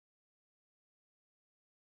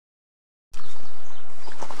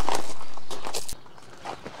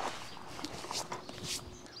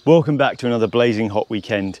Welcome back to another blazing hot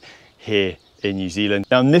weekend here in New Zealand.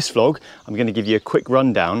 Now in this vlog, I'm going to give you a quick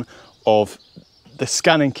rundown of the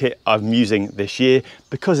scanning kit I'm using this year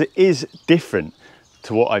because it is different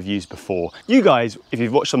to what I've used before. You guys, if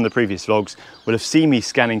you've watched some of the previous vlogs, will have seen me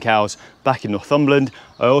scanning cows back in Northumberland.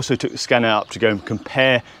 I also took the scanner out to go and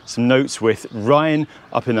compare some notes with Ryan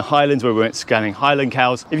up in the Highlands where we went scanning Highland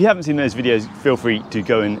cows. If you haven't seen those videos, feel free to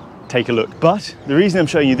go and take a look. But the reason I'm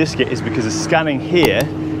showing you this kit is because the scanning here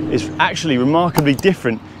is actually remarkably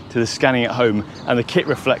different to the scanning at home, and the kit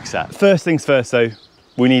reflects that. First things first though,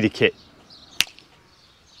 we need a kit.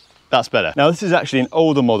 That's better. Now this is actually an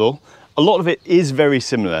older model. A lot of it is very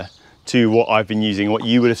similar to what I've been using, what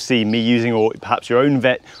you would have seen me using, or perhaps your own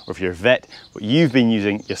vet, or if you're a vet, what you've been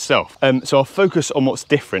using yourself. So I'll focus on what's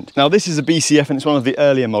different. Now this is a BCF and it's one of the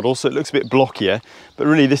earlier models, so it looks a bit blockier, but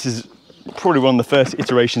really this is probably one of the first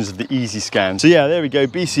iterations of the Easy Scan. So yeah, there we go,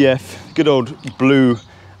 BCF, good old blue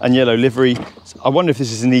and yellow livery. I wonder if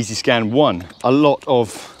this is an Easy Scan 1. A lot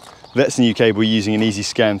of vets in the UK were using an Easy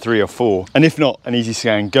Scan 3 or 4, and if not, an Easy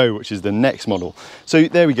Scan Go, which is the next model. So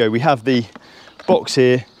there we go, we have the box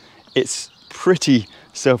here. It's pretty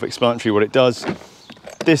self-explanatory what it does.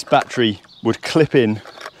 This battery would clip in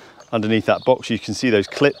underneath that box. You can see those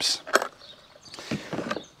clips.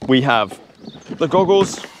 We have the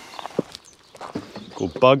goggles,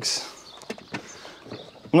 called bugs.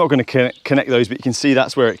 I'm not going to connect those, but you can see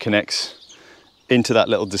that's where it connects into that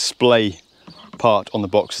little display part on the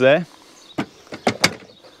box there.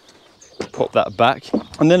 Pop that back.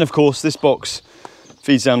 And then of course this box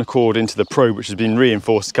feeds down the cord into the probe, which has been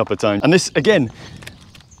reinforced a couple of times. And this, again,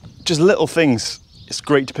 just little things, it's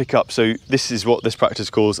great to pick up. So this is what this practice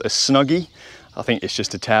calls a snuggie. I think it's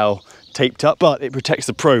just a towel taped up, but it protects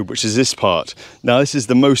the probe, which is this part. Now this is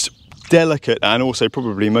the most delicate and also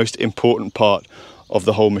probably most important part of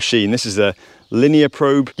the whole machine. This is a linear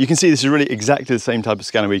probe. You can see this is really exactly the same type of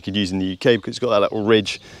scanner we could use in the UK because it's got that little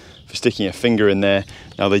ridge for sticking a finger in there.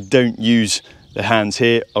 Now they don't use the hands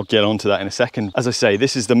here. I'll get onto that in a second. As I say,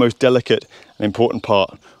 this is the most delicate and important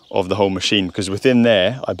part of the whole machine because within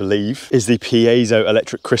there, I believe, is the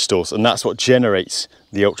piezoelectric crystals, and that's what generates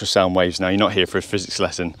the ultrasound waves. Now you're not here for a physics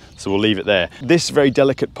lesson, so we'll leave it there. This very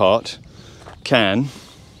delicate part can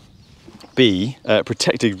be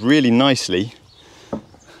protected really nicely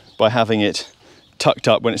by having it tucked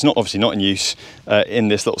up when it's not obviously not in use in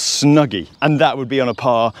this little snuggie. And that would be on a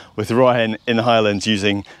par with Ryan in the Highlands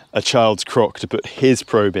using a child's crock to put his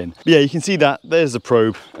probe in. But yeah, you can see that there's the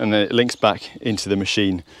probe and then it links back into the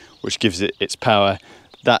machine, which gives it its power.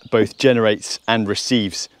 That both generates and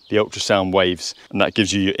receives the ultrasound waves, and that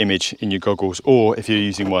gives you your image in your goggles, or if you're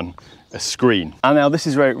using one, a screen. And now this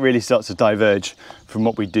is where it really starts to diverge from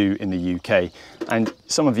what we do in the UK. And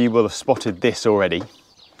some of you will have spotted this already.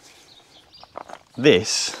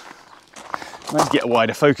 This, let's get a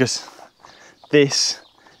wider focus. This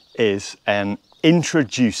is an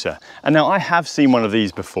introducer. And now I have seen one of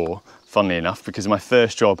these before, funnily enough, because in my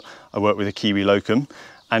first job, I worked with a Kiwi locum,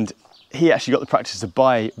 and he actually got the practice to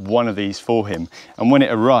buy one of these for him. And when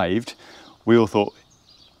it arrived, we all thought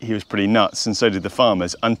he was pretty nuts, and so did the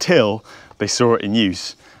farmers, until they saw it in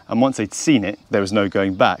use. And once they'd seen it, there was no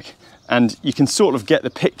going back. And you can sort of get the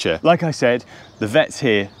picture. Like I said, the vets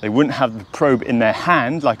here, they wouldn't have the probe in their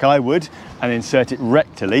hand like I would and insert it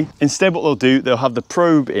rectally. Instead, what they'll do, they'll have the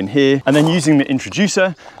probe in here, and then using the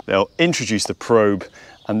introducer, they'll introduce the probe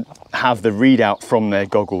and have the readout from their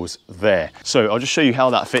goggles there. So I'll just show you how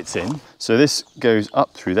that fits in. So this goes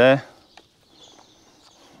up through there,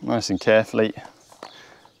 nice and carefully,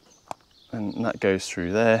 and that goes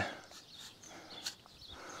through there.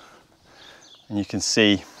 And you can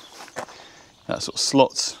see that sort of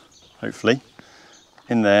slots, hopefully,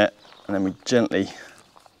 in there, and then we gently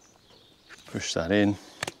push that in.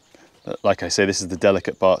 But like I say, this is the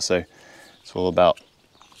delicate part, so it's all about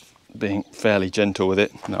being fairly gentle with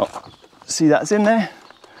it. Now, see that's in there?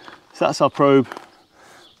 So that's our probe.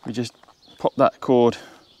 We just pop that cord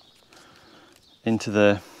into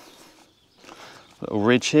the little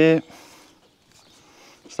ridge here.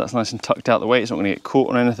 So that's nice and tucked out the way, it's not going to get caught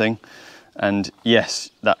on anything. And yes,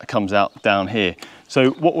 that comes out down here.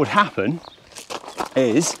 So what would happen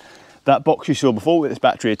is that box you saw before with its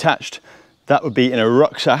battery attached, that would be in a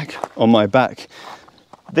rucksack on my back.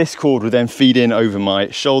 This cord would then feed in over my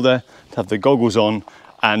shoulder to have the goggles on,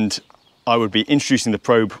 and I would be introducing the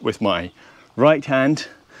probe with my right hand.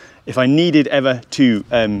 If I needed ever to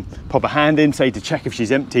pop a hand in, say to check if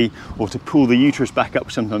she's empty, or to pull the uterus back up,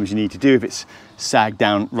 sometimes you need to do if it's sagged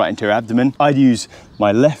down right into her abdomen, I'd use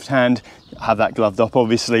my left hand, have that gloved up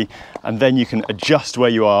obviously, and then you can adjust where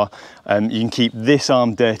you are. You can keep this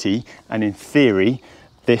arm dirty, and in theory,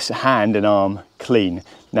 this hand and arm clean.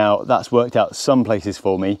 Now that's worked out some places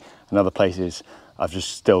for me, and other places I've just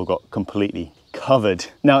still got completely covered.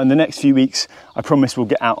 Now in the next few weeks, I promise we'll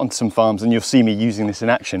get out onto some farms and you'll see me using this in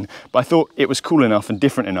action, but I thought it was cool enough and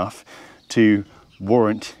different enough to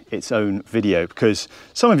warrant its own video, because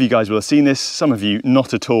some of you guys will have seen this, some of you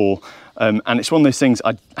not at all, and it's one of those things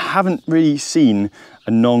I haven't really seen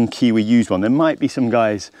a non-Kiwi used one. There might be some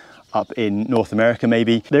guys up in North America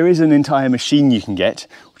maybe. There is an entire machine you can get,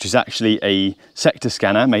 which is actually a sector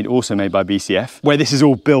scanner, also made by BCF, where this is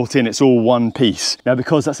all built in, it's all one piece. Now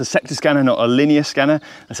because that's a sector scanner, not a linear scanner,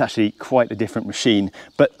 that's actually quite a different machine,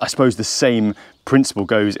 but I suppose the same principle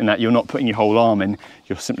goes in that you're not putting your whole arm in,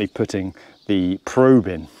 you're simply putting the probe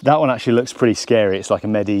in. That one actually looks pretty scary. It's like a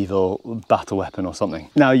medieval battle weapon or something.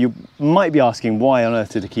 Now you might be asking, why on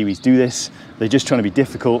earth do the Kiwis do this? They're just trying to be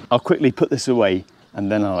difficult. I'll quickly put this away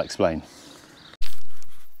and then I'll explain.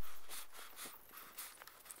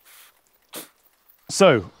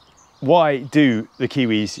 So, why do the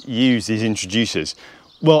Kiwis use these introducers?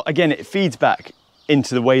 Well, again, it feeds back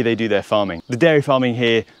into the way they do their farming. The dairy farming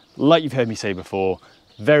here, like you've heard me say before,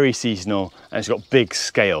 very seasonal, and it's got big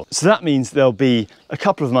scale. So that means there'll be a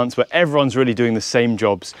couple of months where everyone's really doing the same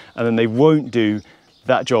jobs, and then they won't do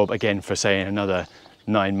that job again for, say, another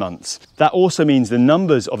 9 months. That also means the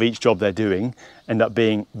numbers of each job they're doing end up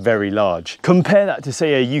being very large. Compare that to,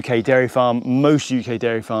 say, a UK dairy farm. Most UK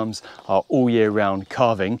dairy farms are all year round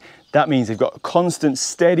calving. That means they've got a constant,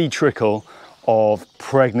 steady trickle of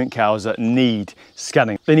pregnant cows that need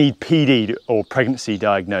scanning. They need PD, or pregnancy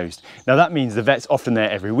diagnosed. Now that means the vet's often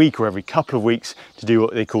there every week or every couple of weeks to do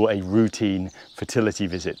what they call a routine fertility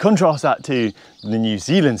visit. Contrast that to the New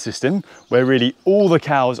Zealand system, where really all the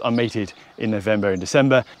cows are mated in November and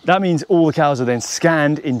December. That means all the cows are then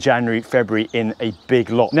scanned in January, February in a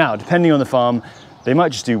big lot. Now, depending on the farm, they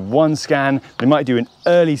might just do one scan, they might do an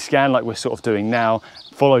early scan like we're sort of doing now,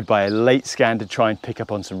 followed by a late scan to try and pick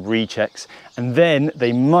up on some rechecks. And then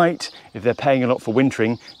they might, if they're paying a lot for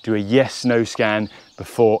wintering, do a yes/no scan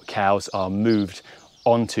before cows are moved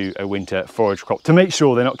onto a winter forage crop to make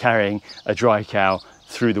sure they're not carrying a dry cow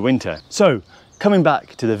through the winter. So coming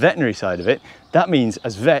back to the veterinary side of it, that means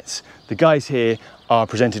as vets, the guys here are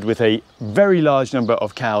presented with a very large number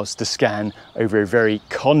of cows to scan over a very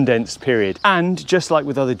condensed period. And just like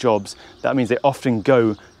with other jobs, that means they often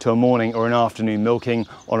go to a morning or an afternoon milking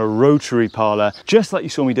on a rotary parlour, just like you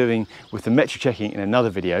saw me doing with the metro checking in another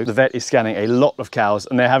video. The vet is scanning a lot of cows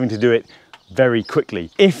and they're having to do it very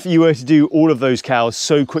quickly. If you were to do all of those cows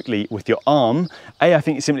so quickly with your arm, I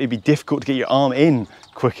think it simply be difficult to get your arm in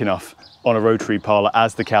quick enough on a rotary parlour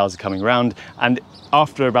as the cows are coming around, and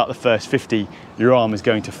after about the first 50 your arm is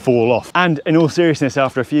going to fall off. And in all seriousness,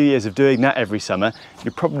 after a few years of doing that every summer,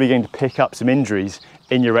 you're probably going to pick up some injuries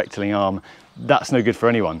in your rectaling arm. That's no good for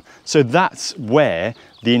anyone. So that's where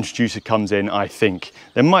the introducer comes in, I think.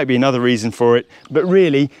 There might be another reason for it, but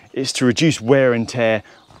really it's to reduce wear and tear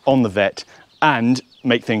on the vet and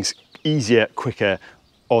make things easier, quicker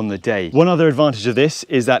on the day. One other advantage of this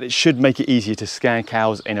is that it should make it easier to scan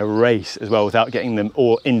cows in a race as well, without getting them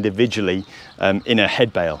all individually in a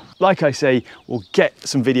head bale. Like I say, we'll get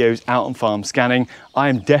some videos out on farm scanning. I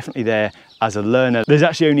am definitely there as a learner. There's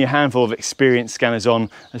actually only a handful of experienced scanners on.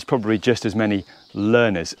 There's probably just as many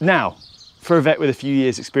learners. Now, for a vet with a few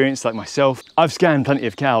years experience like myself, I've scanned plenty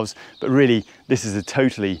of cows, but really this is a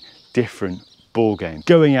totally different ball game.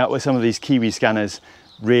 Going out with some of these Kiwi scanners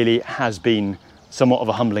really has been somewhat of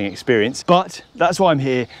a humbling experience, but that's why I'm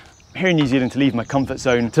here in New Zealand, to leave my comfort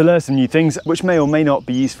zone, to learn some new things which may or may not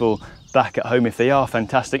be useful back at home. If they are,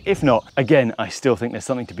 fantastic. If not, again, I still think there's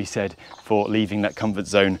something to be said for leaving that comfort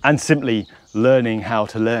zone and simply learning how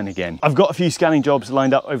to learn again. I've got a few scanning jobs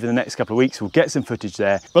lined up over the next couple of weeks. We'll get some footage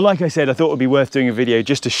there. But like I said, I thought it would be worth doing a video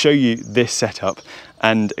just to show you this setup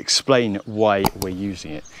and explain why we're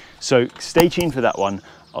using it. So stay tuned for that one.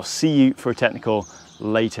 I'll see you for a technical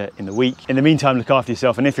later in the week. In the meantime, look after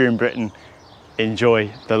yourself, and if you're in Britain,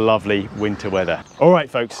 enjoy the lovely winter weather. All right,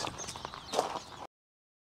 folks,